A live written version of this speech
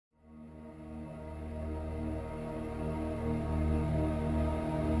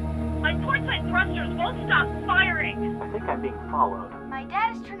thrusters won't stop firing. I think I'm being followed. My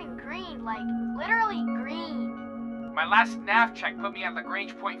dad is turning green, like literally green. My last nav check put me at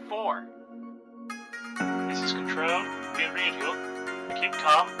Lagrange point 4. This is Control. Be radio. Keep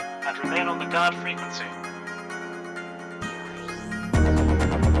calm and remain on the guard frequency.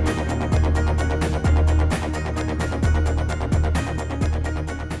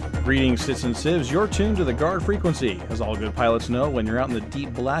 Greetings, Sits and Sieves. You're tuned to the guard frequency. As all good pilots know, when you're out in the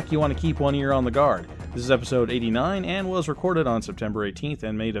deep black, you want to keep one ear on the guard. This is episode 89 and was recorded on September 18th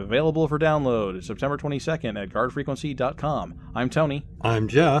and made available for download September 22nd at guardfrequency.com. I'm Tony. I'm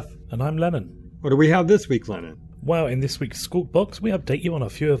Jeff. And I'm Lennon. What do we have this week, Lennon? Well, in this week's Squawk Box, we update you on a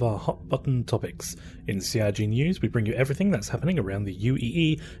few of our hot button topics. In CIG News, we bring you everything that's happening around the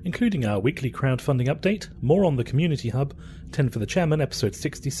UEE, including our weekly crowdfunding update, more on the Community Hub, 10 for the Chairman, episode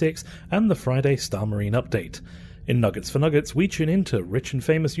 66, and the Friday Star Marine update. In Nuggets for Nuggets, we tune into Rich and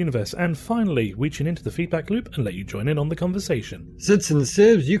Famous Universe, and finally, we tune into the feedback loop and let you join in on the conversation. Sits and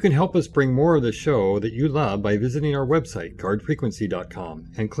Sieves, you can help us bring more of the show that you love by visiting our website, guardfrequency.com,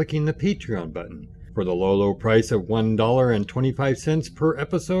 and clicking the Patreon button. For the low price of $1.25 per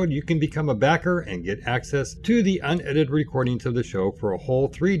episode, you can become a backer and get access to the unedited recordings of the show for a whole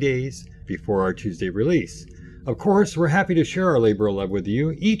 3 days before our Tuesday release. Of course, we're happy to share our labor of love with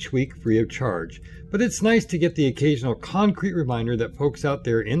you each week free of charge, but it's nice to get the occasional concrete reminder that folks out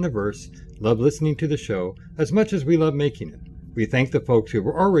there in the verse love listening to the show as much as we love making it. We thank the folks who have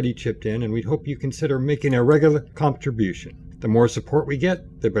already chipped in, and we hope you consider making a regular contribution. The more support we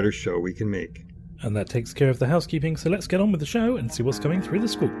get, the better show we can make. And that takes care of the housekeeping, so let's get on with the show and see what's coming through the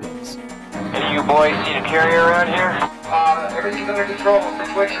Squawk Box. Any of you boys need a carrier around here? Everything's under control.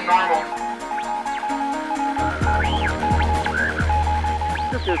 Situation normal.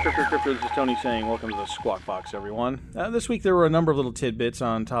 Crypto, this is Tony saying welcome to the Squawk Box, everyone. This week there were a number of little tidbits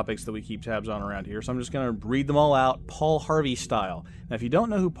on topics that we keep tabs on around here, so I'm just going to read them all out, Paul Harvey style. Now, if you don't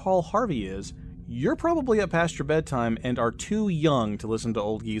know who Paul Harvey is, you're probably up past your bedtime and are too young to listen to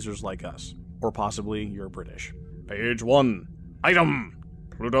old geezers like us. Or possibly you're British. Page 1. Item.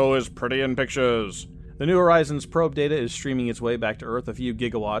 Pluto is pretty in pictures. The New Horizons probe data is streaming its way back to Earth a few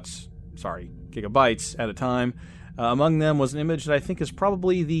gigabytes at a time. Among them was an image that I think is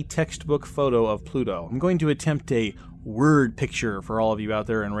probably the textbook photo of Pluto. I'm going to attempt a word picture for all of you out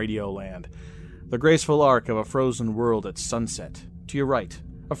there in radio land. The graceful arc of a frozen world at sunset. To your right,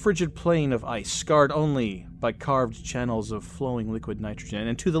 a frigid plain of ice, scarred only by carved channels of flowing liquid nitrogen.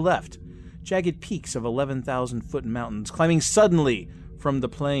 And to the left, jagged peaks of 11,000-foot mountains climbing suddenly from the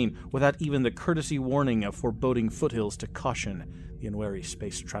plain without even the courtesy warning of foreboding foothills to caution the unwary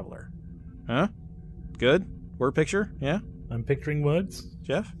space traveler. Huh? Good? Word picture? Yeah? I'm picturing words.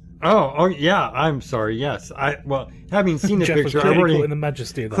 Jeff? Oh, yeah, I'm sorry, yes. Having seen the Jeff picture, was I've already... caught in the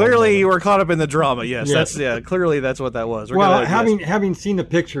majesty of the Clearly you were caught up in the drama, yes. Clearly that's what that was. Having seen the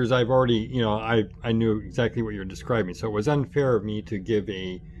pictures, I've already, I knew exactly what you were describing, so it was unfair of me to give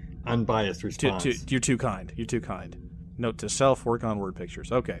a unbiased response. You're too kind. You're too kind. Note to self, work on word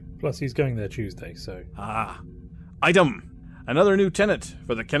pictures. Okay. Plus, he's going there Tuesday, so... Item. Another new tenant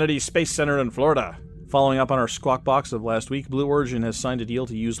for the Kennedy Space Center in Florida. Following up on our Squawk Box of last week, Blue Origin has signed a deal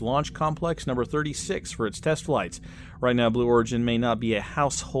to use Launch Complex number 36 for its test flights. Right now, Blue Origin may not be a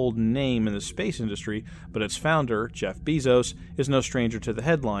household name in the space industry, but its founder, Jeff Bezos, is no stranger to the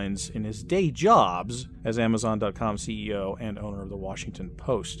headlines in his day jobs as Amazon.com CEO and owner of the Washington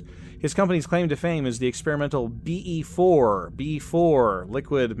Post. His company's claim to fame is the experimental B4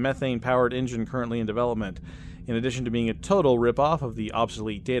 liquid methane-powered engine currently in development. In addition to being a total ripoff of the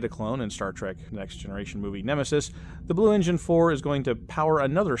obsolete Data clone in Star Trek Next Generation movie Nemesis, the Blue Engine 4 is going to power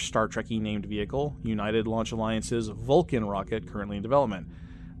another Star Trek-y named vehicle, United Launch Alliance's Vulcan rocket currently in development.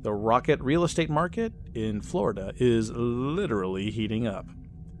 The rocket real estate market in Florida is literally heating up.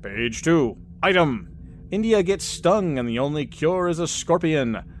 Page 2. Item. India gets stung and the only cure is a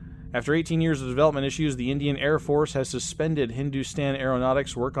scorpion. After 18 years of development issues, the Indian Air Force has suspended Hindustan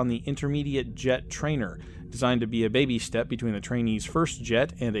Aeronautics' work on the Intermediate Jet Trainer, designed to be a baby step between the trainee's first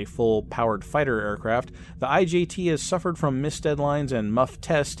jet and a full-powered fighter aircraft. The IJT has suffered from missed deadlines and muffed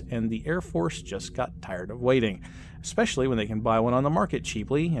tests, and the Air Force just got tired of waiting, especially when they can buy one on the market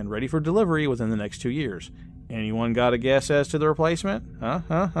cheaply and ready for delivery within the next 2 years. Anyone got a guess as to the replacement?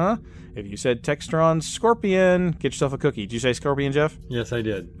 Huh? If you said Textron's Scorpion, get yourself a cookie. Did you say Scorpion, Jeff? Yes, I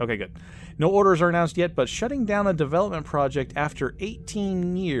did. Okay, good. No orders are announced yet, but shutting down a development project after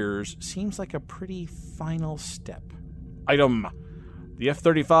 18 years seems like a pretty final step. Item. The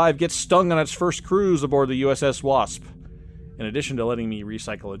F-35 gets stung on its first cruise aboard the USS Wasp. In addition to letting me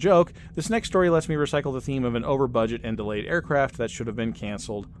recycle a joke, this next story lets me recycle the theme of an over-budget and delayed aircraft that should have been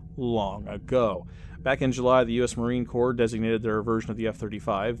canceled long ago. Back in July, the U.S. Marine Corps designated their version of the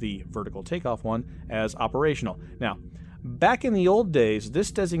F-35, the vertical takeoff one, as operational. Now, back in the old days,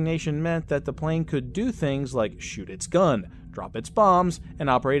 this designation meant that the plane could do things like shoot its gun, drop its bombs, and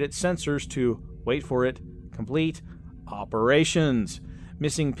operate its sensors to, wait for it, complete operations.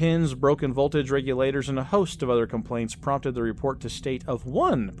 Missing pins, broken voltage regulators, and a host of other complaints prompted the report to state of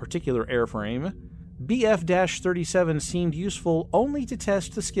one particular airframe, BF-37 seemed useful only to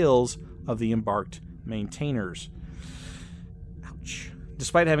test the skills of the embarked maintainers. Ouch.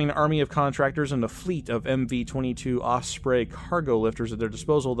 Despite having an army of contractors and a fleet of MV-22 Osprey cargo lifters at their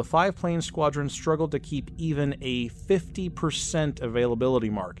disposal, the 5-plane squadron struggled to keep even a 50%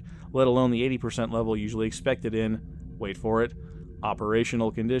 availability mark, let alone the 80% level usually expected in, wait for it,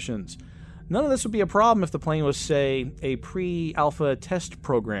 operational conditions. None of this would be a problem if the plane was, say, a pre-alpha test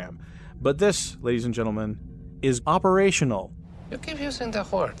program. But this, ladies and gentlemen, is operational. You keep using the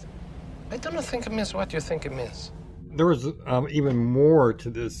word. I don't think it means what you think it means. There was even more to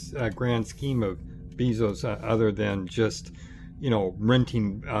this grand scheme of Bezos other than just,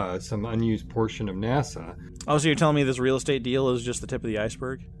 renting some unused portion of NASA. Oh, so you're telling me this real estate deal is just the tip of the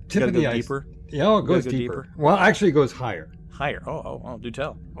iceberg? Tip of the iceberg. Yeah, it goes deeper. Well, actually, it goes higher. Higher. Oh, do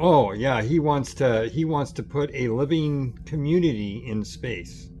tell. Oh, yeah. He wants to put a living community in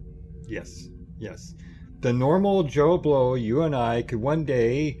space. Yes. The normal Joe Blow, you and I, could one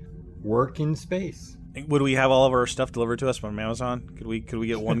day work in space. Would we have all of our stuff delivered to us from Amazon? Could we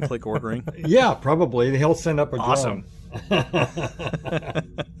get one-click ordering? Yeah, probably. He'll send up a drone. Awesome.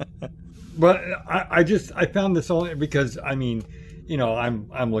 But I found this only because I'm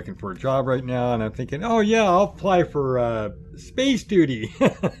looking for a job right now, and I'm thinking, oh yeah, I'll apply for space duty.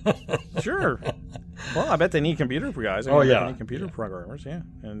 Sure. Well, I bet they need computer guys. They need computer programmers,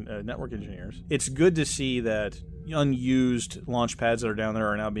 and network engineers. It's good to see that unused launch pads that are down there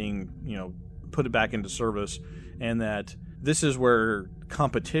are now being, put back into service, and that this is where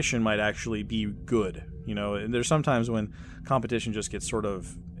competition might actually be good. And there's sometimes when competition just gets sort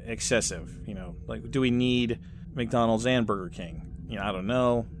of excessive. Like, do we need McDonald's and Burger King? I don't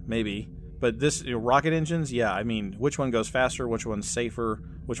know, maybe. But this, rocket engines, yeah, I mean, which one goes faster, which one's safer,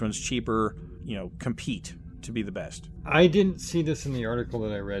 which one's cheaper, compete to be the best. I didn't see this in the article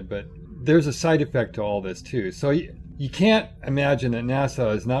that I read, but there's a side effect to all this, too. So you can't imagine that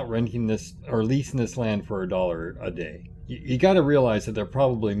NASA is not renting this or leasing this land for $1 a day. You got to realize that they're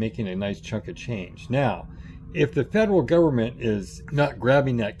probably making a nice chunk of change. Now, if the federal government is not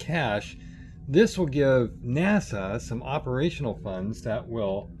grabbing that cash, this will give NASA some operational funds that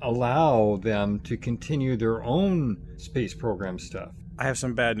will allow them to continue their own space program stuff. I have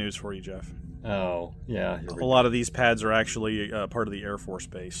some bad news for you, Jeff. Oh, yeah. A lot of these pads are actually part of the Air Force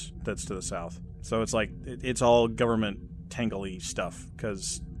Base that's to the south. So it's like, it's all government tangly stuff,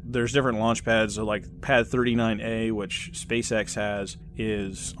 because there's different launch pads. So like Pad 39A, which SpaceX has,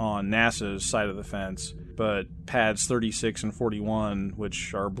 is on NASA's side of the fence. But pads 36 and 41,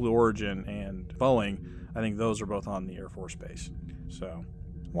 which are Blue Origin and Boeing, I think those are both on the Air Force Base. So,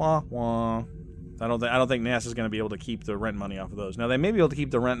 wah wah. I don't think NASA's going to be able to keep the rent money off of those. Now they may be able to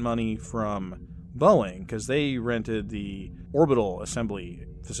keep the rent money from Boeing because they rented the orbital assembly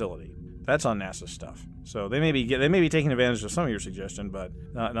facility. That's on NASA stuff. So they may be taking advantage of some of your suggestion, but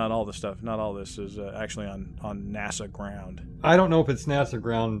not all the stuff. Not all this is actually on NASA ground. I don't know if it's NASA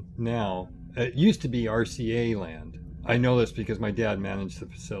ground now. It used to be RCA land. I know this because my dad managed the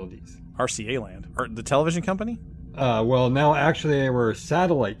facilities. RCA land? Or the television company? Well, now actually they were a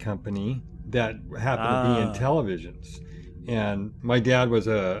satellite company that happened to be in televisions. And my dad was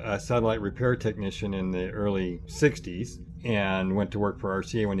a satellite repair technician in the early 60s and went to work for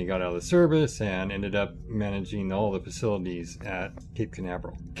RCA when he got out of the service and ended up managing all the facilities at Cape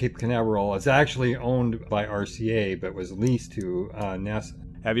Canaveral. Cape Canaveral is actually owned by RCA but was leased to NASA.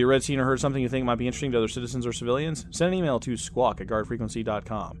 Have you read, seen, or heard something you think might be interesting to other citizens or civilians? Send an email to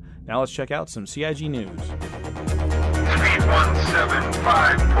squawk@guardfrequency.com. Now let's check out some CIG news.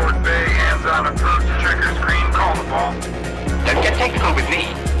 3175 Port Bay, hands on approach, trigger screen, call the ball. Don't get technical with me.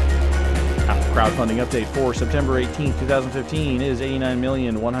 Crowdfunding update for September 18th, 2015 is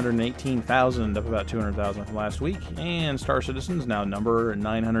 89,118,000, up about 200,000 from last week. And Star Citizens now number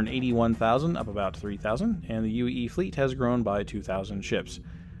 981,000, up about 3,000. And the UEE fleet has grown by 2,000 ships.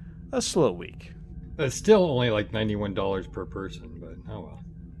 A slow week. It's still only like $91 per person, but oh well.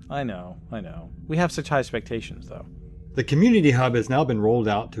 I know. We have such high expectations, though. The Community Hub has now been rolled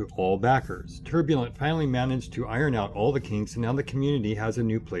out to all backers. Turbulent finally managed to iron out all the kinks, and now the community has a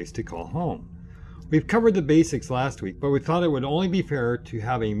new place to call home. We've covered the basics last week, but we thought it would only be fair to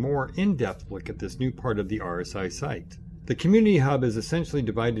have a more in-depth look at this new part of the RSI site. The Community Hub is essentially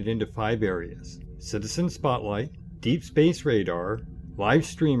divided into 5 areas: Citizen Spotlight, Deep Space Radar, live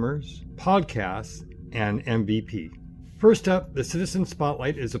streamers, podcasts, and MVP. First up, the Citizen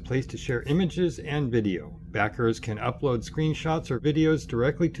Spotlight is a place to share images and video. Backers can upload screenshots or videos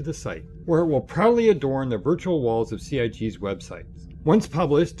directly to the site, where it will proudly adorn the virtual walls of CIG's website. Once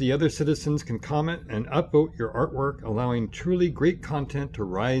published, the other citizens can comment and upvote your artwork, allowing truly great content to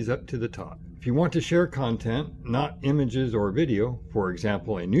rise up to the top. If you want to share content, not images or video, for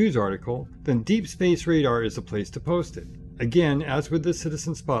example a news article, then Deep Space Radar is the place to post it. Again, as with the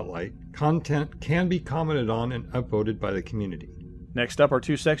Citizen Spotlight, content can be commented on and upvoted by the community. Next up are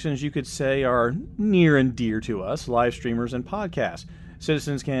 2 sections you could say are near and dear to us, live streamers and podcasts.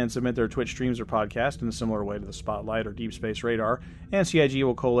 Citizens can submit their Twitch streams or podcasts in a similar way to the Spotlight or Deep Space Radar, and CIG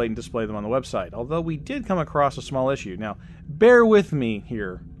will collate and display them on the website, although we did come across a small issue. Now, bear with me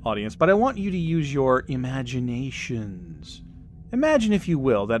here, audience, but I want you to use your imaginations. Imagine, if you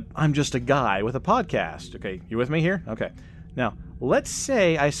will, that I'm just a guy with a podcast. Okay, you with me here? Okay. Now, let's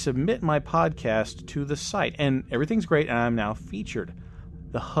say I submit my podcast to the site, and everything's great, and I'm now featured.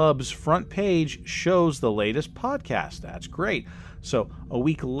 The Hub's front page shows the latest podcast. That's great. So, a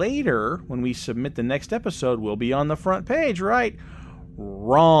week later, when we submit the next episode, we'll be on the front page, right?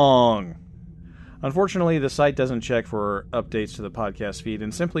 Wrong. Unfortunately, the site doesn't check for updates to the podcast feed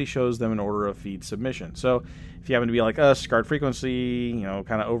and simply shows them in order of feed submission. So, if you happen to be like us, Guard Frequency,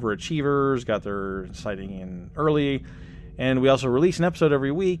 kind of overachievers, got their sighting in early, and we also release an episode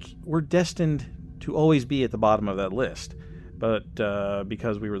every week, we're destined to always be at the bottom of that list. But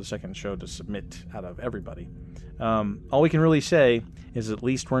because we were the second show to submit out of everybody. All we can really say is at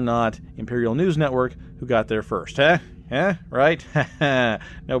least we're not Imperial News Network, who got there first. Right?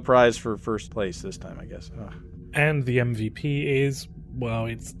 No prize for first place this time, I guess. Ugh. And the MVP is, well,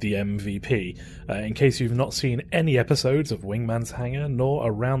 it's the MVP. In case you've not seen any episodes of Wingman's Hangar nor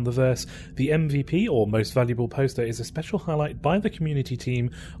Around the Verse, the MVP, or Most Valuable Poster, is a special highlight by the community team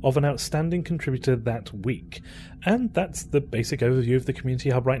of an outstanding contributor that week. And that's the basic overview of the Community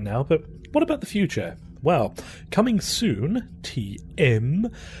Hub right now, but what about the future? Well, coming soon,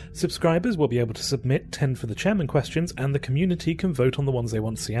 TM, subscribers will be able to submit 10 for the chairman questions, and the community can vote on the ones they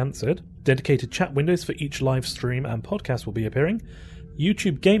want to see answered. Dedicated chat windows for each live stream and podcast will be appearing.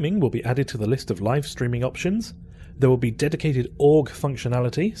 YouTube Gaming will be added to the list of live streaming options. There will be dedicated org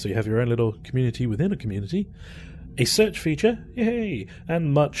functionality, so you have your own little community within a community. A search feature, yay,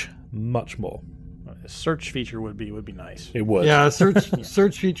 and much, much more. A search feature would be nice. It would. Yeah, a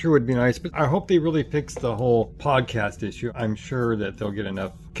search feature would be nice, but I hope they really fix the whole podcast issue. I'm sure that they'll get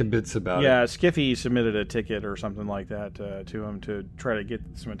enough kibitz about it. Yeah, Skiffy submitted a ticket or something like that to him to try to get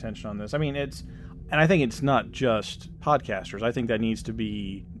some attention on this. I mean, and I think it's not just podcasters. I think that needs to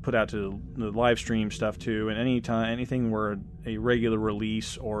be put out to the live stream stuff too, and anything where a regular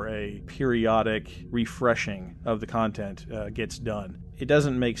release or a periodic refreshing of the content gets done. It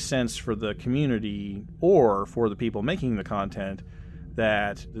doesn't make sense for the community or for the people making the content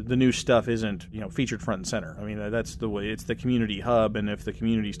that the new stuff isn't, featured front and center. I mean, that's the way. It's the community hub, and if the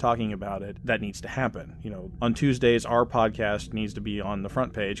community's talking about it, that needs to happen. On Tuesdays, our podcast needs to be on the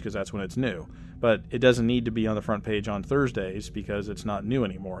front page because that's when it's new. But it doesn't need to be on the front page on Thursdays because it's not new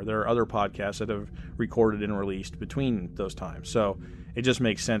anymore. There are other podcasts that have recorded and released between those times. So it just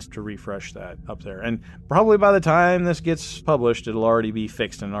makes sense to refresh that up there. And probably by the time this gets published, it'll already be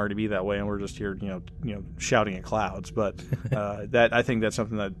fixed and already be that way, and we're just here, shouting at clouds. But I think that's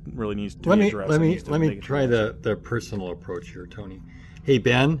something that really needs to be addressed. Let me try the personal approach here, Tony. Hey,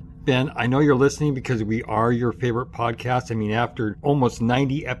 Ben, I know you're listening because we are your favorite podcast. I mean, after almost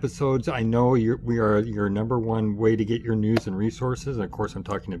 90 episodes, I know we are your number one way to get your news and resources. And of course, I'm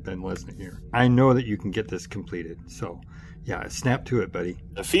talking to Ben Lesnick here. I know that you can get this completed. So, yeah, snap to it, buddy.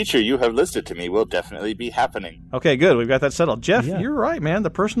 The feature you have listed to me will definitely be happening. Okay, good. We've got that settled. Jeff, You're right, man.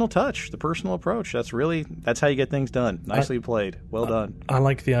 The personal touch, the personal approach. That's how you get things done. Nicely played. Well done. I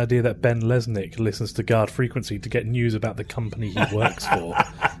like the idea that Ben Lesnick listens to Guard Frequency to get news about the company he works for.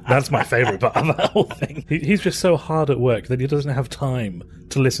 That's my favorite part of the whole thing. He's just so hard at work that he doesn't have time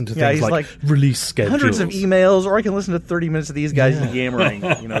to listen to things like release schedules. Hundreds of emails, or I can listen to 30 minutes of these guys yammering,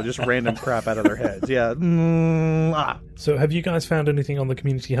 just random crap out of their heads. Yeah. So have you guys found anything on the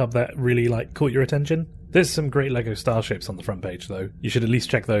Community Hub that really caught your attention? There's some great LEGO starships on the front page, though. You should at least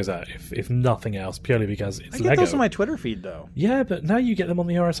check those out, if nothing else, purely because it's LEGO. I get those on my Twitter feed, though. Yeah, but now you get them on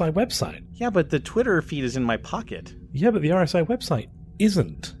the RSI website. Yeah, but the Twitter feed is in my pocket. Yeah, but the RSI website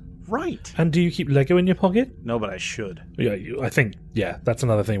isn't. Right. And do you keep LEGO in your pocket? No, but I should. Yeah, I think, that's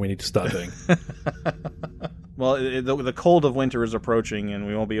another thing we need to start doing. Well, the cold of winter is approaching, and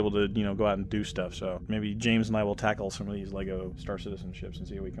we won't be able to, go out and do stuff. So maybe James and I will tackle some of these Lego Star Citizen ships and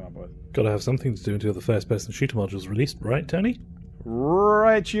see what we come up with. Got to have something to do until the first-person shooter module's released, right, Tony?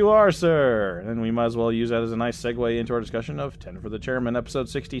 Right you are, sir. And we might as well use that as a nice segue into our discussion of 10 for the Chairman, episode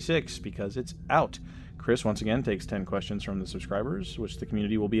 66, because it's out. Chris, once again, takes 10 questions from the subscribers, which the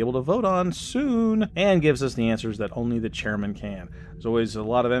community will be able to vote on soon, and gives us the answers that only the chairman can. There's always a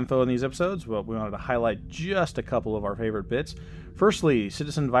lot of info in these episodes, but we wanted to highlight just a couple of our favorite bits. Firstly,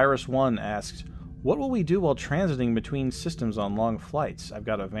 Citizen Virus 1 asks, what will we do while transiting between systems on long flights? I've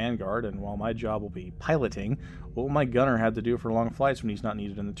got a Vanguard, and while my job will be piloting, what will my gunner have to do for long flights when he's not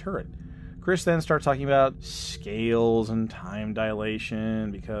needed in the turret? Chris then starts talking about scales and time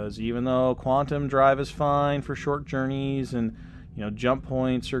dilation, because even though quantum drive is fine for short journeys and, jump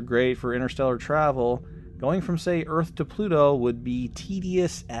points are great for interstellar travel, going from, say, Earth to Pluto would be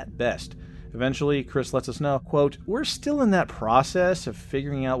tedious at best. Eventually, Chris lets us know, quote, we're still in that process of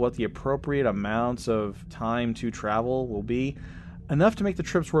figuring out what the appropriate amounts of time to travel will be, enough to make the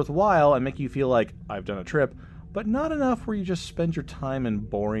trips worthwhile and make you feel like, I've done a trip, but not enough where you just spend your time in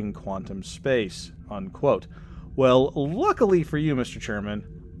boring quantum space, unquote. Well, luckily for you, Mr. Chairman,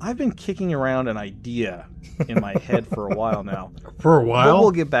 I've been kicking around an idea in my head for a while now. For a while? But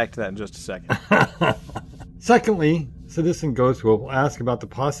we'll get back to that in just a second. Secondly, Citizen Ghost will ask about the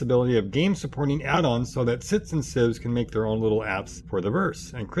possibility of games supporting add-ons so that Cits and Civs can make their own little apps for the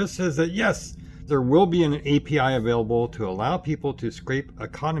verse. And Chris says that yes, there will be an API available to allow people to scrape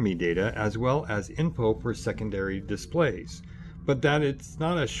economy data as well as info for secondary displays, but that it's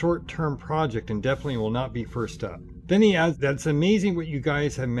not a short-term project and definitely will not be first up. Then he adds that it's amazing what you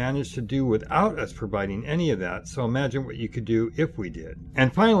guys have managed to do without us providing any of that, so imagine what you could do if we did.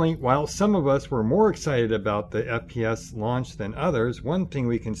 And finally, while some of us were more excited about the FPS launch than others, one thing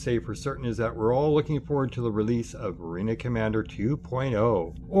we can say for certain is that we're all looking forward to the release of Arena Commander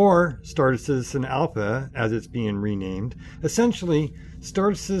 2.0, or Star Citizen Alpha as it's being renamed. Essentially,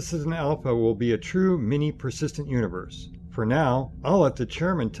 Star Citizen Alpha will be a true mini persistent universe. For now, I'll let the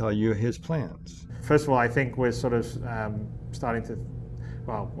chairman tell you his plans. First of all, I think we're sort of starting to,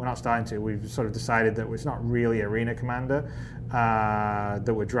 well, we're not starting to, we've sort of decided that it's not really Arena Commander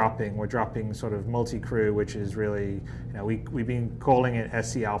that we're dropping. We're dropping sort of multi-crew, which is really, we've been calling it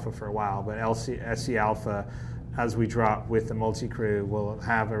SC Alpha for a while, but SC Alpha, as we drop with the multi-crew, will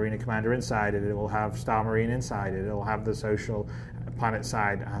have Arena Commander inside it, it will have Star Marine inside it, it will have the social planet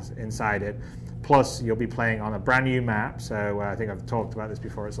side inside it. Plus, you'll be playing on a brand new map. So I think I've talked about this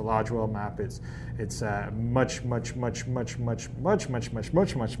before. It's a large world map. It's much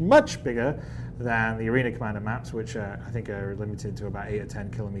bigger than the Arena Commander maps, which I think are limited to about 8 or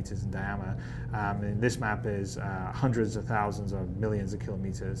 10 kilometers in diameter. And this map is hundreds of thousands or millions of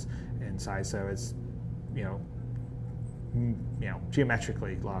kilometers in size. So it's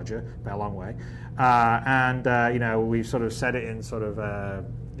geometrically larger by a long way. We've sort of set it in sort of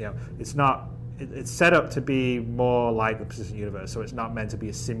it's not. It's set up to be more like the Persistent Universe, so it's not meant to be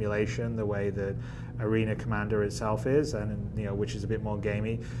a simulation the way that Arena Commander itself is, and which is a bit more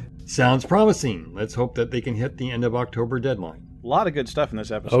gamey. Sounds promising. Let's hope that they can hit the end of October deadline. A lot of good stuff in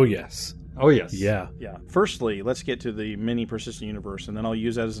this episode. Oh, yes. Oh, yes. Yeah. Firstly, let's get to the mini persistent universe, and then I'll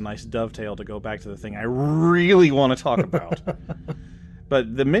use that as a nice dovetail to go back to the thing I really want to talk about.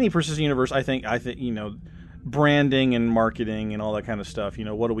 But the mini persistent universe, I think, branding and marketing and all that kind of stuff,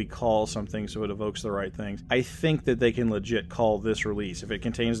 what do we call something so it evokes the right things? I think that they can legit call this release, if it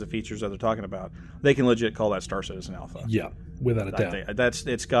contains the features that they're talking about, they can legit call that Star Citizen Alpha. Yeah, without a doubt.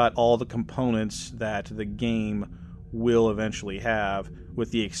 It's got all the components that the game will eventually have,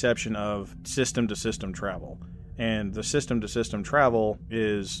 with the exception of system-to-system travel. And the system-to-system travel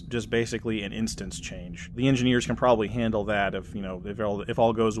is just basically an instance change. The engineers can probably handle that if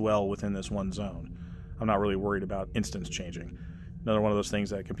all goes well within this one zone. I'm not really worried about instance changing. Another one of those things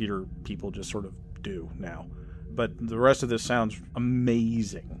that computer people just sort of do now. But the rest of this sounds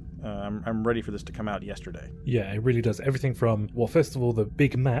amazing. I'm ready for this to come out yesterday. Yeah, it really does. Everything from, well, first of all, the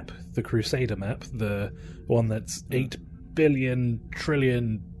big map, the Crusader map, the one that's 8 billion,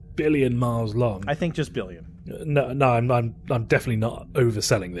 trillion, billion miles long. I think just billion. No, I'm definitely not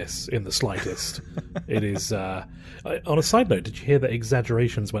overselling this in the slightest. It is. On a side note, did you hear that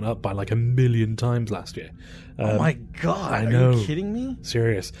exaggerations went up by like 1 million times last year? Oh my God! I know. Are you kidding me?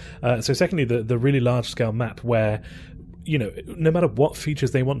 Serious. So secondly, the really large scale map where, no matter what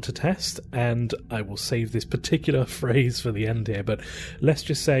features they want to test, and I will save this particular phrase for the end here, but let's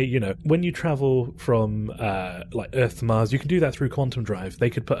just say, when you travel from like Earth to Mars, you can do that through Quantum Drive.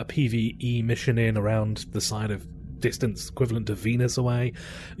 They could put a PvE mission in around the side of distance equivalent to Venus away.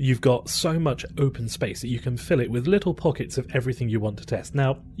 You've got so much open space that you can fill it with little pockets of everything you want to test.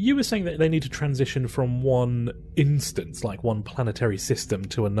 Now, you were saying that they need to transition from one instance, like one planetary system,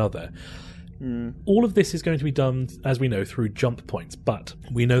 to another. All of this is going to be done, as we know, through jump points, but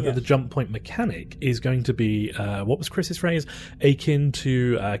we know that the jump point mechanic is going to be, what was Chris's phrase? Akin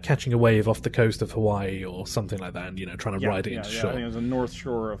to catching a wave off the coast of Hawaii or something like that, and, you know, trying to ride it into shore. I think it was the North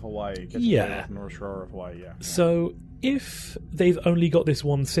Shore of Hawaii. North Shore of Hawaii, So if they've only got this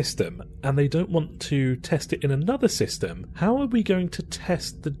one system and they don't want to test it in another system, how are we going to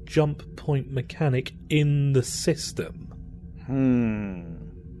test the jump point mechanic in the system?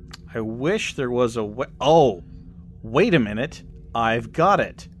 I wish there was a way. Oh, wait a minute. I've got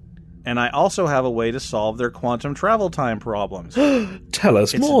it. And I also have a way to solve their quantum travel time problems. Tell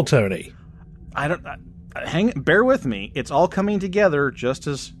us more, Tony. Bear with me. It's all coming together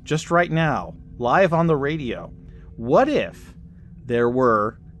just right now, live on the radio. What if there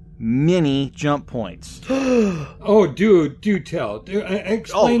were mini jump points? Oh, dude, do tell.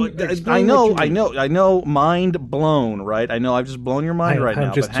 Explain. I know. Mind blown, right? I know I've just blown your mind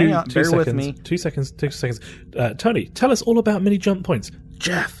now. Just but hang on, bear with me. 2 seconds. Tony, tell us all about mini jump points.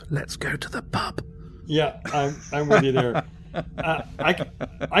 Jeff, let's go to the pub. Yeah, I'm with you there.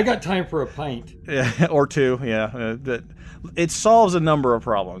 I got time for a pint. Yeah, or two. Yeah, it solves a number of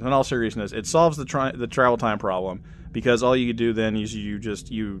problems. In all seriousness, it solves the travel time problem. Because all you do then is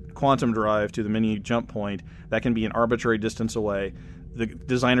you quantum drive to the mini jump point. That can be an arbitrary distance away. The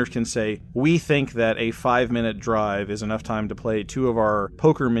designers can say, we think that a 5-minute drive is enough time to play 2 of our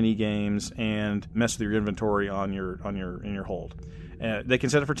poker mini games and mess with your inventory in your hold. They can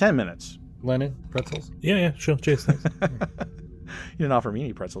set it for 10 minutes. Lennon, pretzels? Yeah, sure. Cheers, thanks. You didn't offer me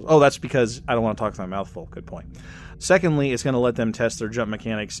any pretzels. Oh, that's because I don't want to talk with my mouth full. Good point. Secondly, it's going to let them test their jump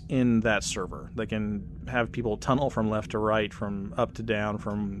mechanics in that server. They can have people tunnel from left to right, from up to down,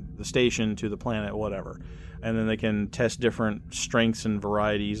 from the station to the planet, whatever. And then they can test different strengths and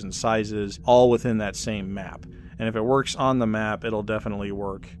varieties and sizes all within that same map. And if it works on the map, it'll definitely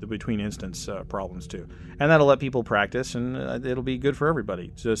work the between instance problems too. And that'll let people practice, and it'll be good for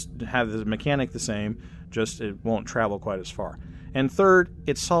everybody. Just have the mechanic the same, just it won't travel quite as far. And third,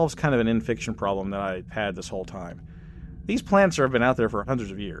 it solves kind of an in-fiction problem that I had this whole time. These planets have been out there for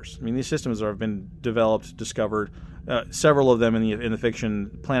hundreds of years. I mean, these systems have been developed, discovered. Several of them in the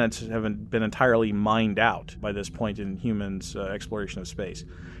fiction, planets haven't been entirely mined out by this point in humans' exploration of space.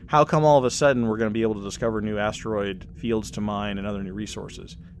 How come all of a sudden we're going to be able to discover new asteroid fields to mine and other new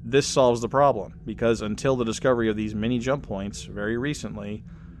resources? This solves the problem, because until the discovery of these mini jump points very recently,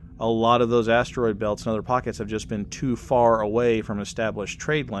 a lot of those asteroid belts and other pockets have just been too far away from established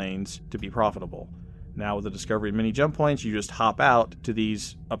trade lanes to be profitable. Now with the discovery of mini jump points, you just hop out to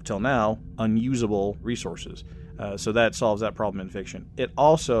these, up till now, unusable resources. So that solves that problem in fiction. It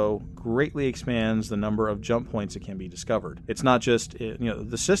also greatly expands the number of jump points that can be discovered. It's not just,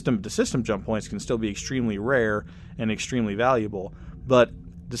 the system jump points can still be extremely rare and extremely valuable, but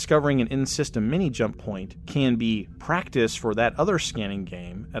discovering an in-system mini jump point can be practice for that other scanning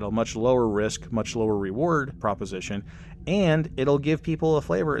game at a much lower risk, much lower reward proposition, and it'll give people a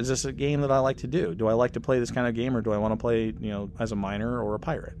flavor. Is this a game that I like to do? Do I like to play this kind of game, or do I want to play, as a miner or a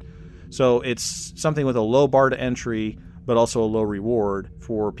pirate? So it's something with a low bar to entry, but also a low reward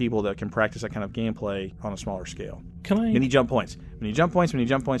for people that can practice that kind of gameplay on a smaller scale. Mini jump points. Mini jump points, mini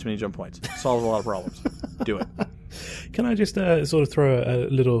jump points, mini jump points. Solves a lot of problems. Do it. Can I just sort of throw a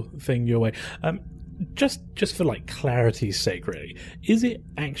little thing your way? Just for clarity's sake, really, is it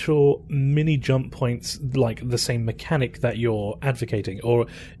actual mini jump points like the same mechanic that you're advocating, or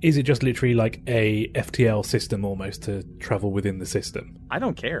is it just literally like a FTL system almost to travel within the system? I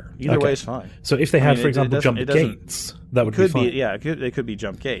don't care. Either way is fine. So if they had, for example, jump gates, that would be fine. It could be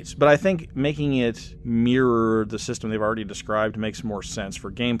jump gates. But I think making it mirror the system they've already described makes more sense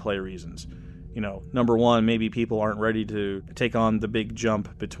for gameplay reasons. Number one, maybe people aren't ready to take on the big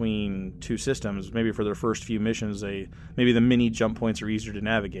jump between two systems. Maybe for their first few missions, maybe the mini jump points are easier to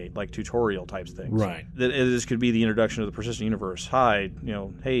navigate, like tutorial types things. Right. This could be the introduction of the persistent universe. Hi,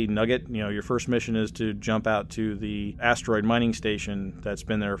 hey Nugget, your first mission is to jump out to the asteroid mining station that's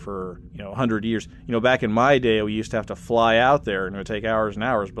been there for 100 years. Back in my day, we used to have to fly out there, and it would take hours and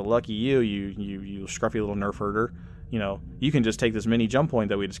hours. But lucky you scruffy little nerf herder. You can just take this mini jump point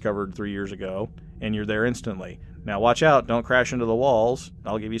that we discovered 3 years ago, and you're there instantly. Now, watch out. Don't crash into the walls.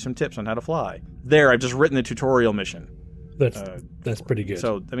 I'll give you some tips on how to fly. There, I've just written the tutorial mission. That's pretty good.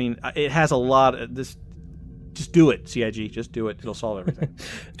 So, it has a lot of this. Just do it, CIG. Just do it. It'll solve everything.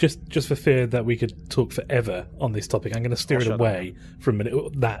 just for fear that we could talk forever on this topic, I'm going to steer it away from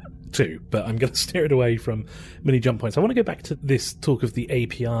that too, but I'm going to steer it away from mini jump points. I want to go back to this talk of the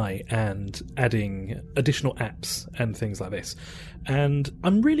API and adding additional apps and things like this. And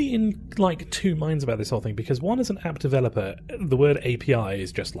I'm really in like two minds about this whole thing, because one, as an app developer, the word API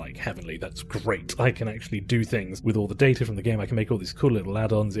is just like heavenly. That's great. I can actually do things with all the data from the game. I can make all these cool little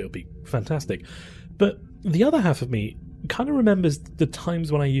add-ons. It'll be fantastic. But the other half of me kind of remembers the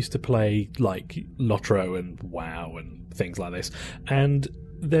times when I used to play like Lotro and WoW and things like this, and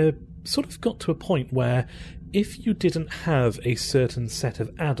there sort of got to a point where if you didn't have a certain set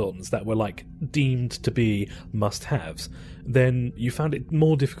of add-ons that were like deemed to be must-haves, then you found it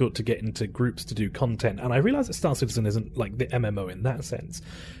more difficult to get into groups to do content. And I realise that Star Citizen isn't like the MMO in that sense,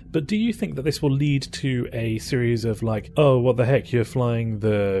 but do you think that this will lead to a series of like, oh, what the heck, you're flying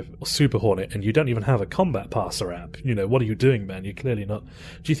the Super Hornet and you don't even have a combat passer app? You know, what are you doing, man? You're clearly not.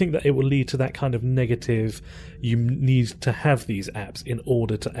 Do you think that it will lead to that kind of negative, you need to have these apps in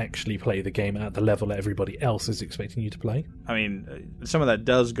order to actually play the game at the level that everybody else is expecting you to play? I mean, some of that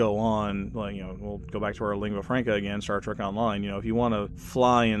does go on, like, you know, we'll go back to our lingua franca again, Star Trek Online. You know, if you want to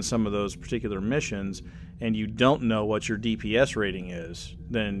fly in some of those particular missions and you don't know what your DPS rating is,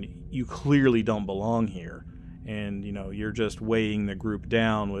 then you clearly don't belong here. And, you know, you're just weighing the group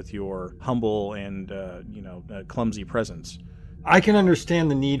down with your humble and, clumsy presence. I can understand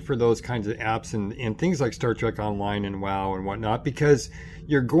the need for those kinds of apps and things like Star Trek Online and WoW and whatnot, because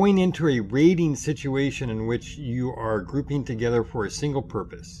you're going into a raiding situation in which you are grouping together for a single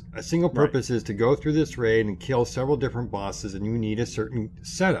purpose. A single purpose is to go through this raid and kill several different bosses, and you need a certain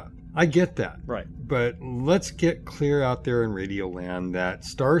setup. I get that. Right. But let's get clear out there in Radio Land that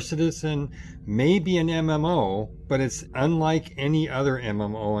Star Citizen may be an MMO, but it's unlike any other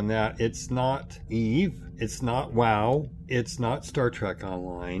MMO in that it's not EVE, it's not WoW, it's not Star Trek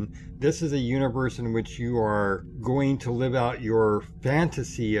Online. This is a universe in which you are going to live out your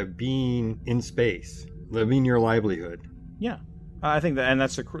fantasy of being in space, living your livelihood. Yeah. I think that, and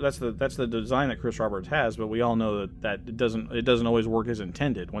that's the design that Chris Roberts has, but we all know that it doesn't always work as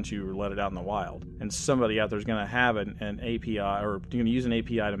intended once you let it out in the wild. And somebody out there is going to have an API, or going to use an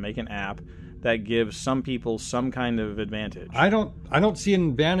API to make an app that gives some people some kind of advantage. I don't see an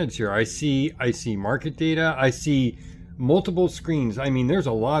advantage here. I see market data. I see multiple screens. I mean, there's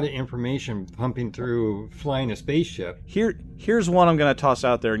a lot of information pumping through flying a spaceship. Here's one I'm going to toss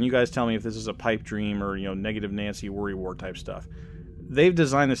out there, and you guys tell me if this is a pipe dream or, you know, negative Nancy worry war type stuff. They've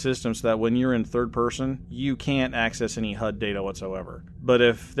designed the system so that when you're in third person, you can't access any HUD data whatsoever. But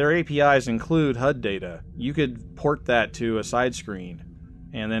if their APIs include HUD data, you could port that to a side screen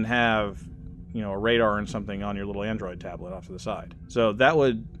and then have, you know, a radar and something on your little Android tablet off to the side. So that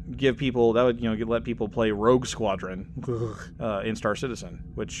would let people play Rogue Squadron in Star Citizen,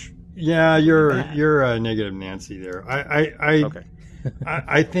 which... Yeah, you're a negative Nancy there. Okay.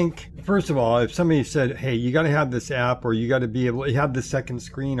 I think, first of all, if somebody said, hey, you got to have this app, or you got to be able to have the second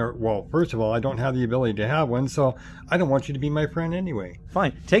screen, or, well, first of all, I don't have the ability to have one, so I don't want you to be my friend anyway.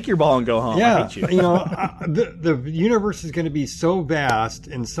 Fine. Take your ball and go home. Yeah, I hate you. You know, the universe is going to be so vast,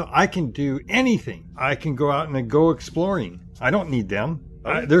 and so I can do anything. I can go out and go exploring. I don't need them.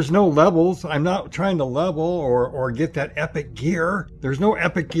 There's no levels. I'm not trying to level or get that epic gear. There's no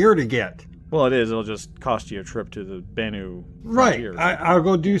epic gear to get. Well, it is. It'll just cost you a trip to the Banu Right. I'll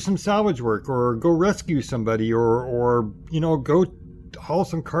go do some salvage work, or go rescue somebody, or you know, go haul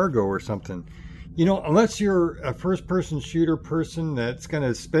some cargo or something. You know, unless you're a first-person shooter person that's going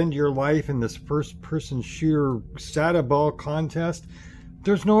to spend your life in this first-person shooter SATA ball contest,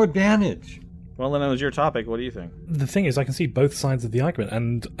 there's no advantage. Well, then, that was your topic. What do you think? The thing is, I can see both sides of the argument,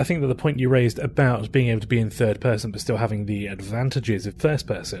 and I think that the point you raised about being able to be in third person but still having the advantages of first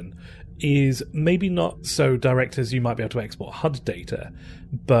person is maybe not so direct as you might be able to export HUD data,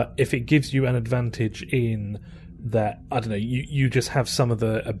 but if it gives you an advantage in that, I don't know, you just have some of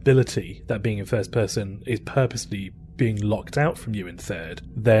the ability that being in first person is purposely being locked out from you in third,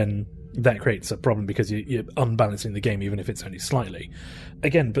 then that creates a problem because you're unbalancing the game, even if it's only slightly.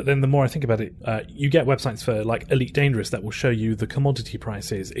 Again, but then the more I think about it, you get websites for like Elite Dangerous that will show you the commodity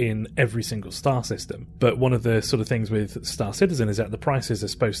prices in every single star system. But one of the sort of things with Star Citizen is that the prices are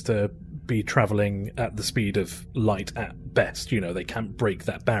supposed to be traveling at the speed of light at best. You know, they can't break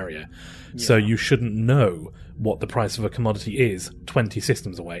that barrier. Yeah. So you shouldn't know what the price of a commodity is 20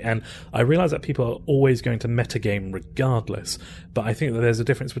 systems away. And I realize that people are always going to metagame regardless, but I think that there's a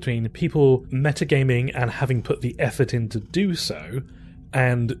difference between people metagaming and having put the effort in to do so,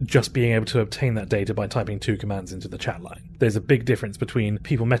 and just being able to obtain that data by typing 2 commands into the chat line. There's a big difference between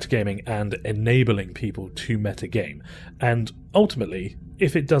people metagaming and enabling people to metagame. And ultimately,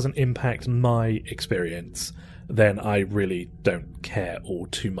 if it doesn't impact my experience, then I really don't care all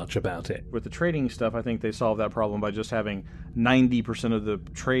too much about it. With the trading stuff, I think they solve that problem by just having 90% of the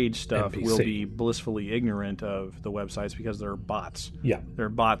trade stuff NPC. will be blissfully ignorant of the websites because they're bots. Yeah. They're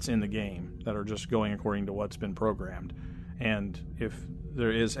bots in the game that are just going according to what's been programmed. And if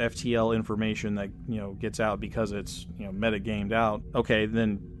there is FTL information that gets out because it's metagamed out, okay,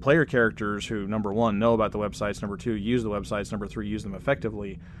 then player characters who, number 1, know about the websites, number 2, use the websites, number 3, use them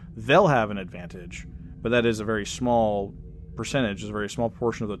effectively, they'll have an advantage. But that is a very small percentage, is a very small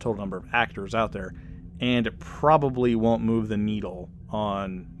portion of the total number of actors out there, and it probably won't move the needle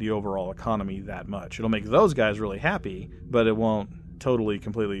on the overall economy that much. It'll make those guys really happy, but it won't totally,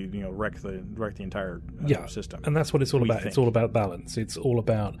 completely, wreck the entire system. And that's what it's all about. It's all about balance. It's all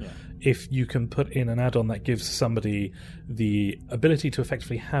about if you can put in an add-on that gives somebody the ability to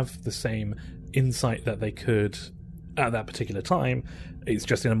effectively have the same insight that they could at that particular time, it's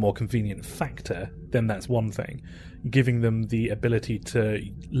just in a more convenient factor, then that's one thing. Giving them the ability to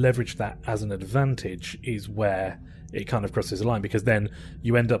leverage that as an advantage is where it kind of crosses the line, because then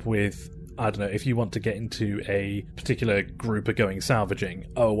you end up with, I don't know, if you want to get into a particular group of going salvaging,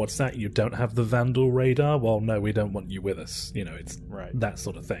 oh, what's that? You don't have the Vandal radar? Well, no, we don't want you with us. It's that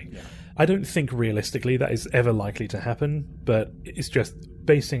sort of thing. Yeah. I don't think realistically that is ever likely to happen, but it's just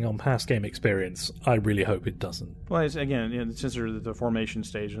basing on past game experience, I really hope it doesn't. Well, it's, again, since they're at the formation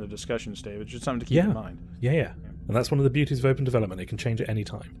stage and the discussion stage, it's just something to keep in mind. Yeah. And that's one of the beauties of open development. It can change at any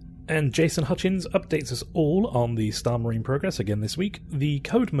time. And Jason Hutchins updates us all on the Star Marine progress again this week. The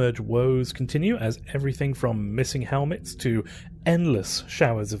code merge woes continue as everything from missing helmets to endless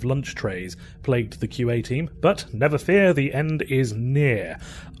showers of lunch trays plagued the QA team, but never fear, the end is near.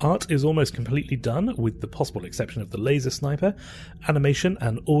 Art is almost completely done, with the possible exception of the laser sniper. Animation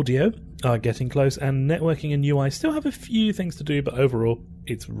and audio are getting close, and networking and UI still have a few things to do, but overall,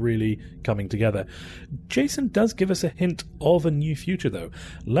 it's really coming together. Jason does give us a hint of a new future, though.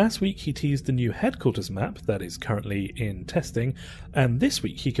 Last week he teased the new headquarters map that is currently in testing, and this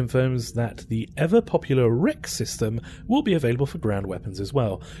week he confirms that the ever-popular REC system will be available for ground weapons as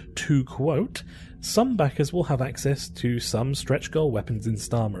well. To quote, "Some backers will have access to some stretch goal weapons in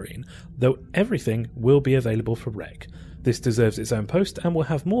Star Marine, though everything will be available for REC. This deserves its own post, and we'll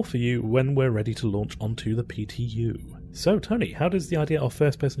have more for you when we're ready to launch onto the PTU." So, Tony, how does the idea of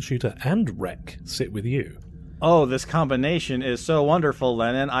first-person shooter and REC sit with you? Oh, this combination is so wonderful,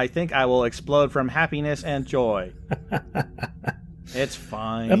 Lennon. I think I will explode from happiness and joy. It's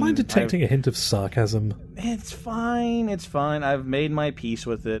fine. Am I detecting a hint of sarcasm? It's fine. It's fine. I've made my peace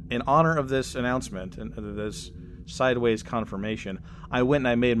with it. In honor of this announcement and this sideways confirmation, I went and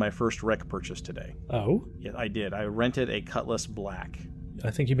I made my first REC purchase today. Oh? Yeah, I did. I rented a Cutlass Black. I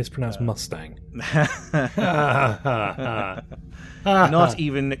think you mispronounced Mustang. Not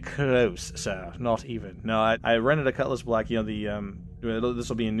even close, sir. Not even. No, I rented a Cutlass Black. This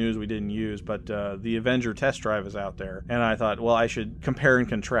will be in news we didn't use, but the Avenger test drive is out there. And I thought, well, I should compare and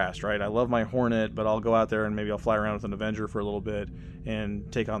contrast, right? I love my Hornet, but I'll go out there and maybe I'll fly around with an Avenger for a little bit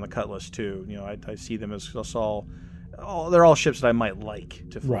and take on the Cutlass too. I see them as they're all ships that I might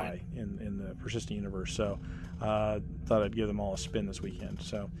like to fly in the Persistent universe. So thought I'd give them all a spin this weekend.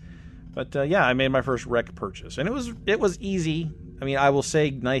 But I made my first REC purchase, and it was easy. I mean, I will say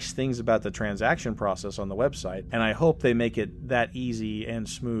nice things about the transaction process on the website, and I hope they make it that easy and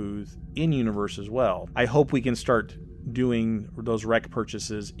smooth in universe as well. I hope we can start doing those REC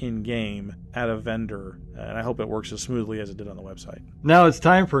purchases in game at a vendor, and I hope it works as smoothly as it did on the website. Now it's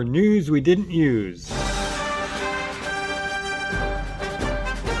time for news we didn't use.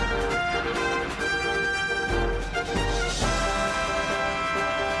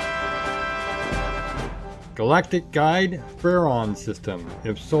 Galactic Guide, Pharaon System.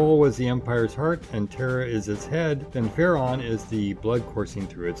 If Sol was the Empire's heart and Terra is its head, then Pharaon is the blood coursing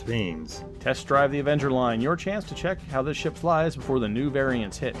through its veins. Test drive the Avenger line. Your chance to check how this ship flies before the new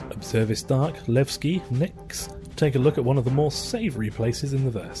variants hit. Observis Dark, Levski, Nyx. Take a look at one of the more savory places in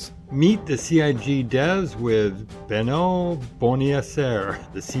the verse. Meet the CIG devs with Benoit Boniacer,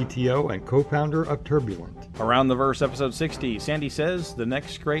 the CTO and co-founder of Turbulent. Around the Verse, episode 60, Sandy says the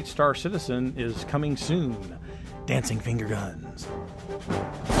next great Star Citizen is coming soon. Dancing finger guns.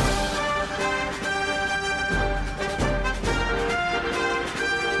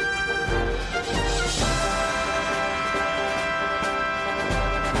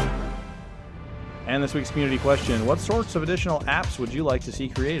 And this week's community question, what sorts of additional apps would you like to see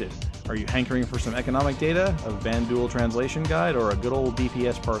created? Are you hankering for some economic data, a Vanduul translation guide, or a good old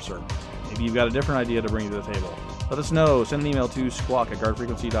BPS parser? Maybe you've got a different idea to bring to the table. Let us know. Send an email to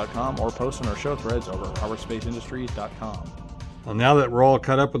squawk@guardfrequency.com or post on our show threads over at harvardspaceindustries.com. Well, now that we're all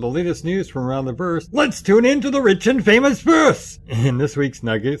caught up with the latest news from around the verse, let's tune in to the rich and famous verse in this week's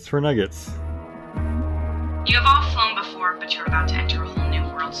Nuggets for Nuggets. You have all flown before, but you're about to enter a whole new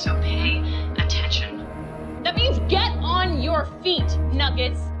world, so pay attention. That means get on your feet,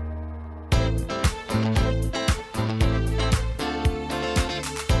 Nuggets.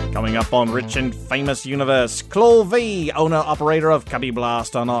 Coming up on Rich and Famous Universe, Claw V, owner-operator of Cubby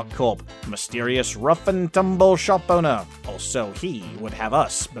Blast on Arc Corp, mysterious rough-and-tumble shop owner, or so he would have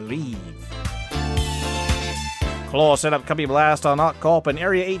us believe. Claw set up Cubby Blast on Arc Corp in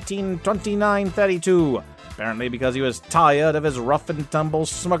Area 182932, apparently because he was tired of his rough-and-tumble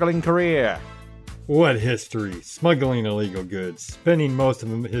smuggling career. What history, smuggling illegal goods, spending most of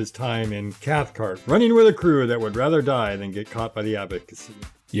his time in Cathcart, running with a crew that would rather die than get caught by the advocacy.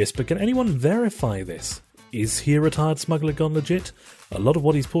 Yes, but can anyone verify this? Is he a retired smuggler gone legit? A lot of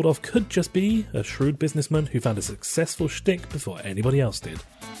what he's pulled off could just be a shrewd businessman who found a successful shtick before anybody else did.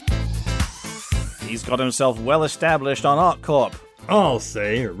 He's got himself well established on Arc Corp. I'll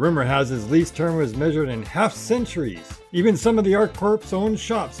say, rumor has his lease term was measured in half centuries. Even some of the Arc Corp's own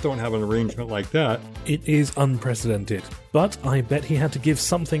shops don't have an arrangement like that. It is unprecedented, but I bet he had to give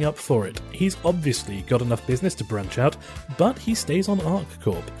something up for it. He's obviously got enough business to branch out, but he stays on Arc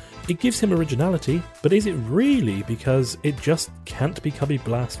Corp. It gives him originality, but is it really because it just can't be Cubby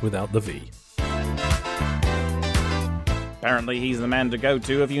Blast without the V? Apparently he's the man to go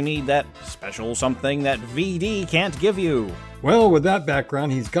to if you need that special something that VD can't give you. Well, with that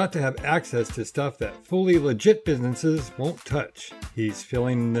background, he's got to have access to stuff that fully legit businesses won't touch. He's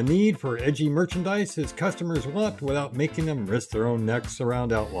filling the need for edgy merchandise his customers want without making them risk their own necks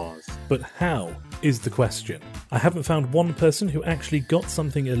around outlaws. But how is the question? I haven't found one person who actually got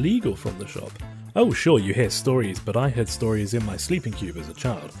something illegal from the shop. Oh, sure, you hear stories, but I heard stories in my sleeping cube as a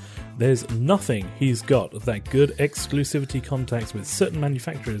child. There's nothing he's got that good exclusivity contacts with certain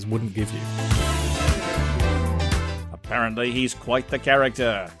manufacturers wouldn't give you. Apparently he's quite the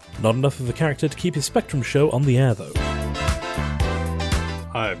character. Not enough of a character to keep his Spectrum show on the air, though.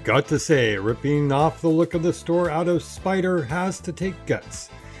 I've got to say, ripping off the look of the store out of Spider has to take guts.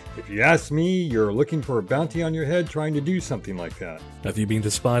 If you ask me, you're looking for a bounty on your head trying to do something like that. Have you been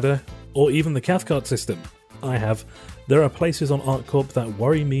to Spider? Or even the Cathcart system? I have. There are places on Arc Corp that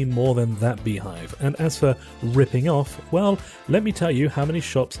worry me more than that beehive. And as for ripping off, well, let me tell you how many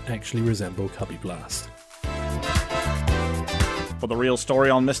shops actually resemble Cubby Blast. For the real story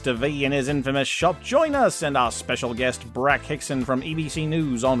on Mr. V and his infamous shop, join us and our special guest Brack Hickson from EBC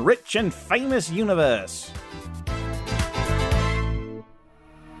News on Rich and Famous Universe.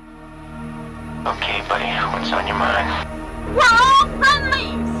 Okay, buddy, what's on your mind? We're all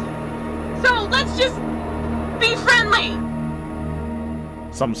friendlies! So let's just be friendly!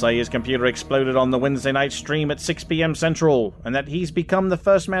 Some say his computer exploded on the Wednesday night stream at 6 p.m. Central, and that he's become the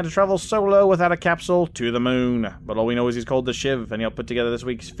first man to travel solo without a capsule to the moon. But all we know is he's called the Shiv, and he'll put together this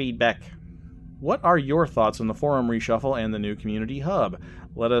week's feedback. What are your thoughts on the forum reshuffle and the new community hub?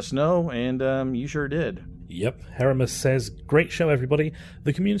 Let us know, and you sure did. Yep, Heramus says, great show everybody.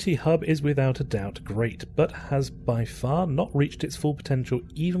 The community hub is without a doubt great, but has by far not reached its full potential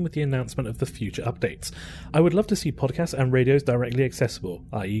even with the announcement of the future updates. I would love to see podcasts and radios directly accessible,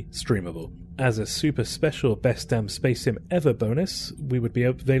 i.e. streamable. As a super special Best Damn Space Sim Ever bonus, we would be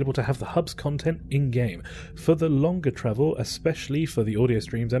available to have the hub's content in-game. For the longer travel, especially for the audio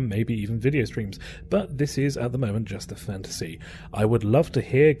streams and maybe even video streams, but this is at the moment just a fantasy. I would love to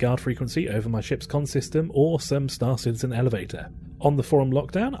hear guard frequency over my ship's con system or some Star Citizen elevator. On the forum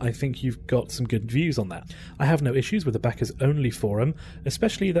lockdown, I think you've got some good views on that. I have no issues with the backers only forum,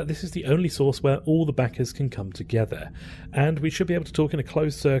 especially that this is the only source where all the backers can come together. And we should be able to talk in a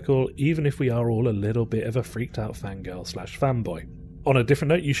closed circle, even if we are all a little bit of a freaked out fangirl/fanboy. On a different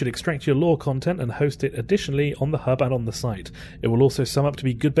note, you should extract your lore content and host it additionally on the hub and on the site. It will also sum up to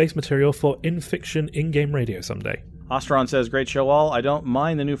be good base material for in-fiction in-game radio someday. Ostron says, great show all. I don't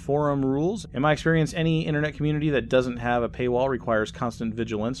mind the new forum rules. In my experience, any internet community that doesn't have a paywall requires constant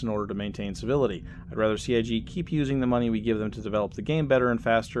vigilance in order to maintain civility. I'd rather CIG keep using the money we give them to develop the game better and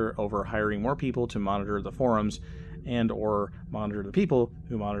faster over hiring more people to monitor the forums and or monitor the people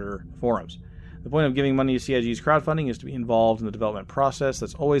who monitor the forums. The point of giving money to CIG's crowdfunding is to be involved in the development process.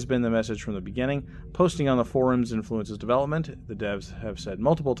 That's always been the message from the beginning. Posting on the forums influences development. The devs have said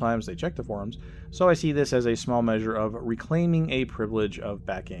multiple times they check the forums, so I see this as a small measure of reclaiming a privilege of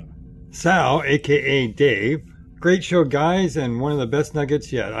backing. Sal, aka Dave, Great show, guys, and one of the best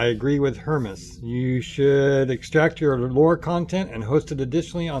nuggets yet. I agree with Hermes. You should extract your lore content and host it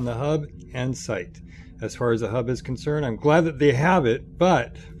additionally on the hub and site. As far as the hub is concerned, I'm glad that they have it,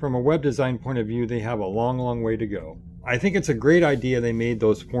 but from a web design point of view, they have a long, long way to go. I think it's a great idea they made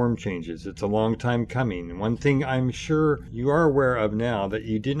those form changes. It's a long time coming. One thing I'm sure you are aware of now that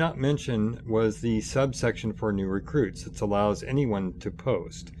you did not mention was the subsection for new recruits. It allows anyone to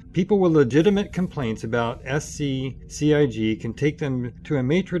post. People with legitimate complaints about SCCIG can take them to a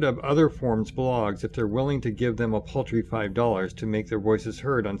matron of other forums blogs if they're willing to give them a paltry $5 to make their voices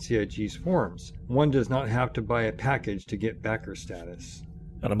heard on CIG's forums. One does not have to buy a package to get backer status.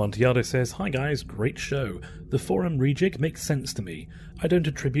 And Amontillado says, "Hi guys, great show. The forum rejig makes sense to me. I don't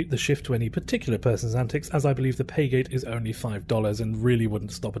attribute the shift to any particular person's antics, as I believe the pay gate is only $5 and really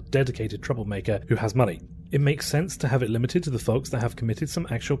wouldn't stop a dedicated troublemaker who has money. It makes sense to have it limited to the folks that have committed some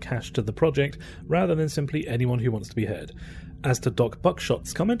actual cash to the project, rather than simply anyone who wants to be heard. As to Doc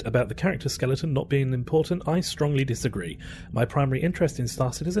Buckshot's comment about the character skeleton not being important, I strongly disagree. My primary interest in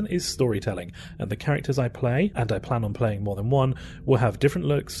Star Citizen is storytelling, and the characters I play, and I plan on playing more than one, will have different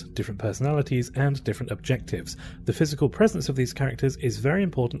looks, different personalities, and different objectives. The physical presence of these characters is very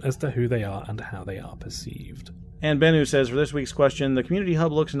important as to who they are and how they are perceived." And Benu says, for this week's question, the community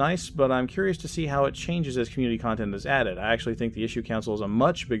hub looks nice, but I'm curious to see how it changes as community content is added. I actually think the issue council is a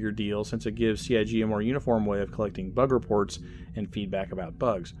much bigger deal since it gives CIG a more uniform way of collecting bug reports and feedback about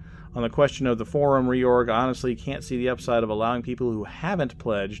bugs. On the question of the forum reorg, I honestly can't see the upside of allowing people who haven't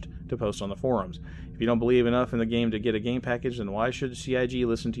pledged to post on the forums. If you don't believe enough in the game to get a game package, then why should CIG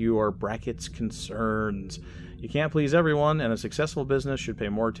listen to your brackets concerns? You can't please everyone, and a successful business should pay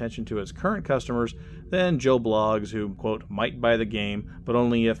more attention to its current customers than Joe Blogs who, quote, might buy the game, but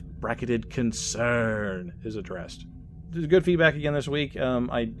only if bracketed concern is addressed. Good feedback again this week.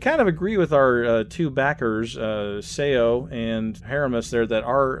 I kind of agree with our two backers, Seo and Haramus there, that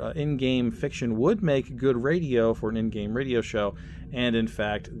our in-game fiction would make good radio for an in-game radio show. And in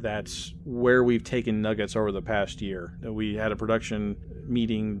fact, that's where we've taken nuggets over the past year. We had a production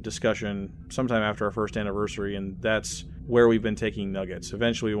meeting discussion sometime after our first anniversary, and that's where we've been taking nuggets.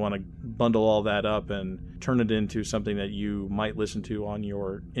 Eventually, we want to bundle all that up and turn it into something that you might listen to on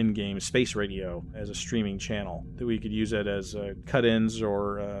your in-game space radio as a streaming channel. That we could use it as cut-ins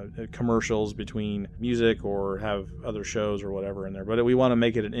or commercials between music or have other shows or whatever in there. But we want to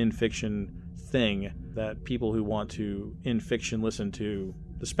make it an in-fiction thing that people who want to in fiction listen to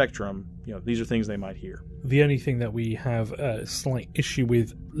the spectrum, these are things they might hear. The only thing that we have a slight issue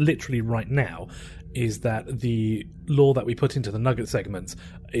with literally right now is that the lore that we put into the nugget segments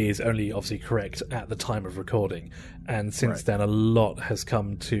is only obviously correct at the time of recording, and since then a lot has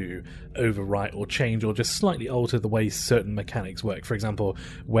come to overwrite or change or just slightly alter the way certain mechanics work. For example,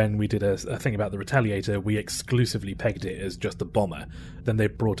 when we did a thing about the Retaliator, we exclusively pegged it as just a bomber. Then they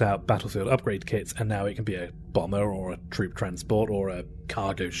brought out battlefield upgrade kits, and now it can be a bomber or a troop transport or a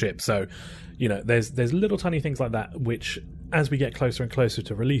cargo ship. So there's little tiny things like that which, as we get closer and closer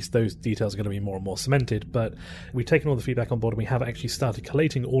to release, those details are going to be more and more cemented. But we've taken all the feedback on board, and we have actually started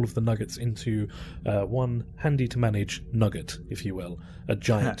collating all of the nuggets into one handy-to-manage nugget, if you will. A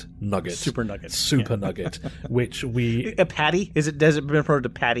giant nugget. Super nugget. Nugget, which we... A patty? Has it been promoted to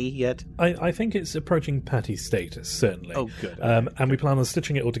patty yet? I think it's approaching patty status, certainly. Oh, good. And we plan on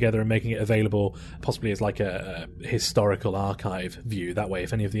stitching it all together and making it available possibly as like a historical archive view. That way,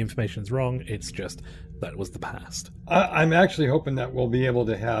 if any of the information is wrong, it's just that was the past. I'm actually hoping that we'll be able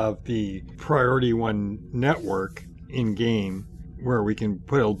to have the Priority One network in-game where we can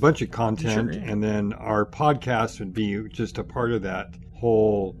put a bunch of content, and then our podcast would be just a part of that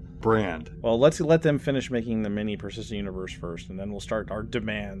whole brand. Well, let's let them finish making the mini Persistent Universe first, and then we'll start our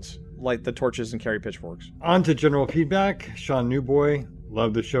demands. Light the torches and carry pitchforks. On to general feedback. Sean Newboy,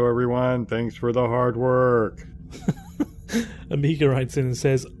 love the show, everyone. Thanks for the hard work. Amiga writes in and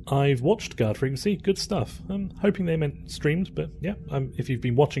says, I've watched Guard Frequency, good stuff. I'm hoping they meant streamed, but yeah, if you've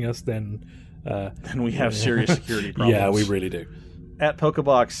been watching us, then we have serious security problems. Yeah, we really do. At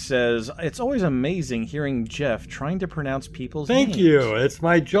Pokebox says, it's always amazing hearing Jeff trying to pronounce people's names. Thank you. It's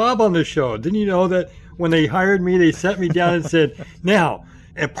my job on the show. Didn't you know that when they hired me, they set me down and said, now,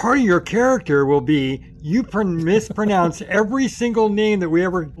 a part of your character will be you mispronounce every single name that we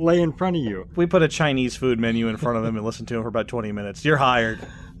ever lay in front of you. We put a Chinese food menu in front of them and listen to them for about 20 minutes. You're hired.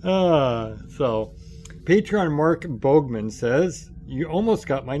 So, Patreon Mark Bogman says, you almost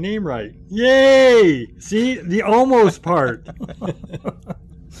got my name right. Yay! See? The almost part.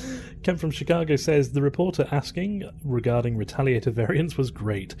 Kent from Chicago says, the reporter asking regarding Retaliator variants was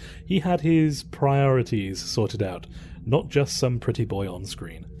great. He had his priorities sorted out, not just some pretty boy on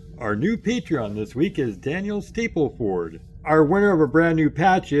screen. Our new Patreon this week is Daniel Stapleford. Our winner of a brand new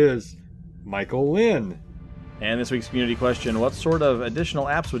patch is Michael Lynn. And this week's community question, what sort of additional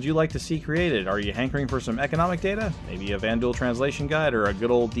apps would you like to see created? Are you hankering for some economic data? Maybe a Vanduul translation guide or a good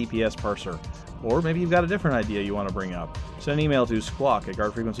old DPS parser? Or maybe you've got a different idea you want to bring up. Send an email to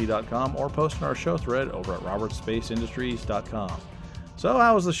squawk@guardfrequency.com or post in our show thread over at robertspaceindustries.com. So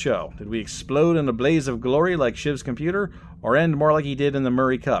how was the show? Did we explode in a blaze of glory like Shiv's computer, or end more like he did in the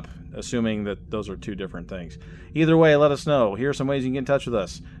Murray Cup, assuming that those are two different things? Either way, let us know. Here are some ways you can get in touch with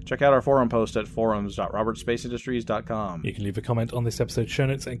us. Check out our forum post at forums.robertspaceindustries.com. You can leave a comment on this episode's show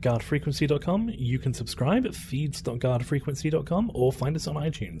notes at guardfrequency.com. You can subscribe at feeds.guardfrequency.com or find us on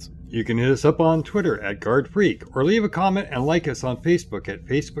iTunes. You can hit us up on Twitter at GuardFreak or leave a comment and like us on Facebook at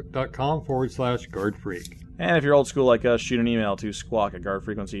facebook.com/GuardFreak. And if you're old school like us, shoot an email to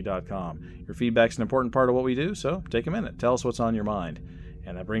squawk@guardfrequency.com. Your feedback's an important part of what we do, so take a minute. Tell us what's on your mind.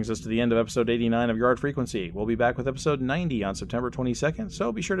 And that brings us to the end of episode 89 of Guard Frequency. We'll be back with episode 90 on September 22nd,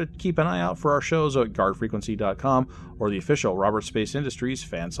 so be sure to keep an eye out for our shows at guardfrequency.com or the official Robert Space Industries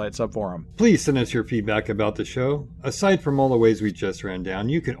fan site subforum. Please send us your feedback about the show. Aside from all the ways we just ran down,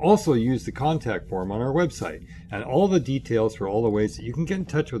 you can also use the contact form on our website, and all the details for all the ways that you can get in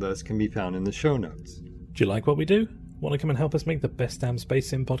touch with us can be found in the show notes. Do you like what we do? Want to come and help us make the best damn Space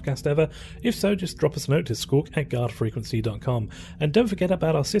Sim podcast ever? If so, just drop us a note to squawk@guardfrequency.com. And don't forget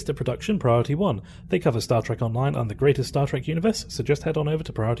about our sister production, Priority One. They cover Star Trek Online and the greatest Star Trek universe, so just head on over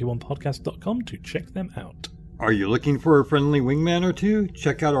to PriorityOnePodcast.com to check them out. Are you looking for a friendly wingman or two?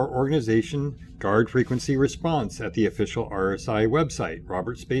 Check out our organization, Guard Frequency Response, at the official RSI website,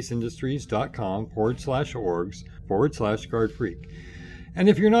 robertspaceindustries.com/orgs/guardfreak. And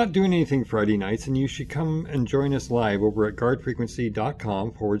if you're not doing anything Friday nights, then you should come and join us live over at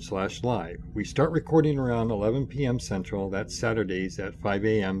guardfrequency.com/live. We start recording around 11 p.m. Central. That's Saturdays at 5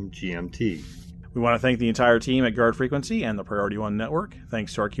 a.m. GMT. We want to thank the entire team at Guard Frequency and the Priority One Network.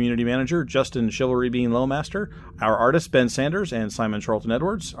 Thanks to our community manager, Justin Chivalry Bean Lowmaster, our artist, Ben Sanders and Simon Charlton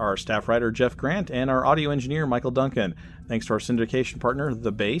Edwards, our staff writer, Jeff Grant, and our audio engineer, Michael Duncan. Thanks to our syndication partner,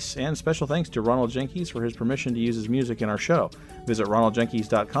 The Base, and special thanks to Ronald Jenkins for his permission to use his music in our show. Visit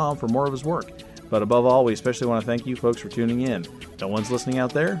ronaldjenkins.com for more of his work. But above all, we especially want to thank you folks for tuning in. No one's listening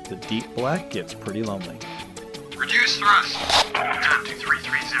out there. The deep black gets pretty lonely. Reduce thrust.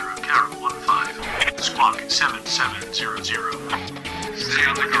 2330, Carol 15. Squawk 7700. Stay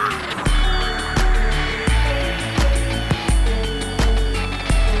on the guard.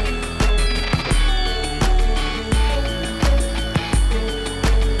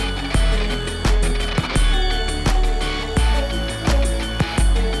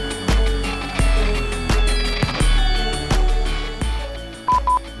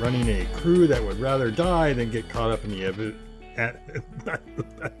 Running a crew that would rather die than get caught up in the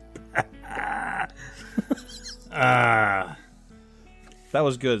That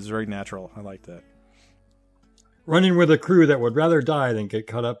was good. It's very natural. I like that. Running with a crew that would rather die than get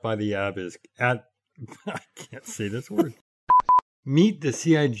caught up by the I can't say this word. Meet the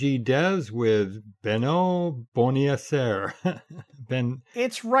CIG devs with Benoit Boniacer.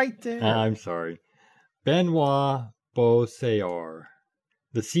 It's right there. I'm sorry. Benoit Beausejour,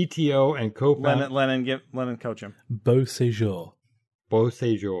 the CTO and co-founder. Lennon, coach him. Beausejour.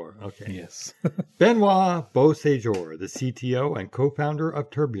 Beausejour, okay. Yes. Benoit Beausejour, the CTO and co-founder of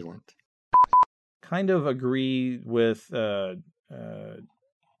Turbulent. Kind of agree with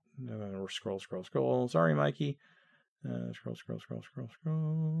scroll. Sorry, Mikey.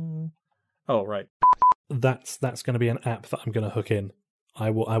 Scroll. Oh, right. That's going to be an app that I'm going to hook in. I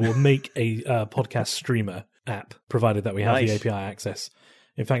will make a podcast streamer app, provided that we have the API access.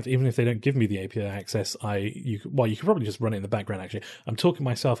 In fact, even if they don't give me the API access, you could probably just run it in the background, actually. I'm talking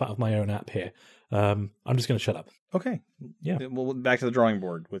myself out of my own app here. I'm just going to shut up. Okay. Yeah. Well, back to the drawing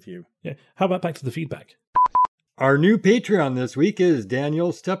board with you. Yeah. How about back to the feedback? Our new Patreon this week is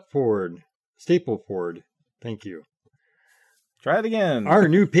Daniel Stapleford. Thank you. Try it again. Our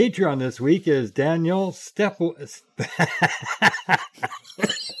new Patreon this week is Daniel Try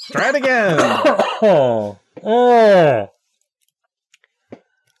it again.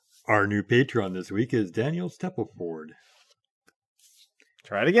 Our new Patreon this week is Daniel Stapleford.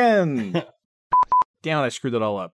 Try it again. Damn it, I screwed it all up.